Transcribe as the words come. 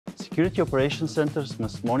Security operations centers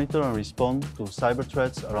must monitor and respond to cyber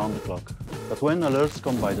threats around the clock. But when alerts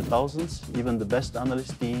come by the thousands, even the best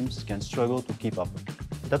analyst teams can struggle to keep up.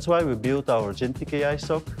 That's why we built our Agentic AI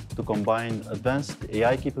SOC to combine advanced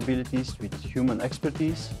AI capabilities with human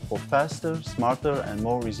expertise for faster, smarter, and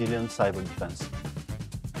more resilient cyber defense.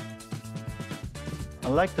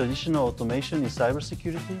 Unlike traditional automation in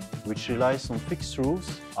cybersecurity, which relies on fixed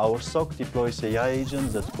rules, our SOC deploys AI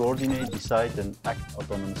agents that coordinate, decide, and act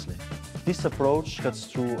autonomously. This approach cuts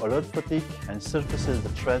through alert fatigue and surfaces the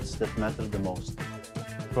threats that matter the most.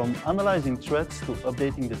 From analyzing threats to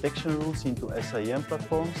updating detection rules into SIEM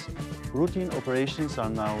platforms, routine operations are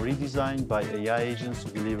now redesigned by AI agents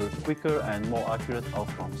to deliver quicker and more accurate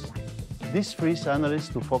outcomes. This frees analysts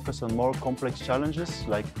to focus on more complex challenges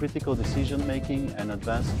like critical decision-making and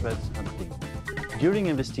advanced threat hunting. During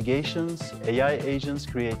investigations, AI agents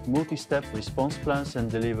create multi-step response plans and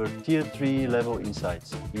deliver Tier 3 level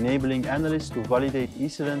insights, enabling analysts to validate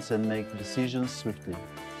incidents and make decisions swiftly.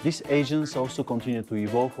 These agents also continue to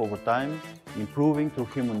evolve over time, improving through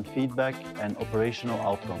human feedback and operational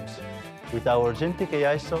outcomes. With our Agentic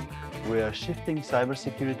AI SOC, we are shifting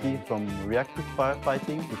cybersecurity from reactive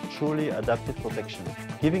firefighting to truly adaptive protection,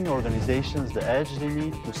 giving organizations the edge they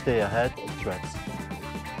need to stay ahead of threats.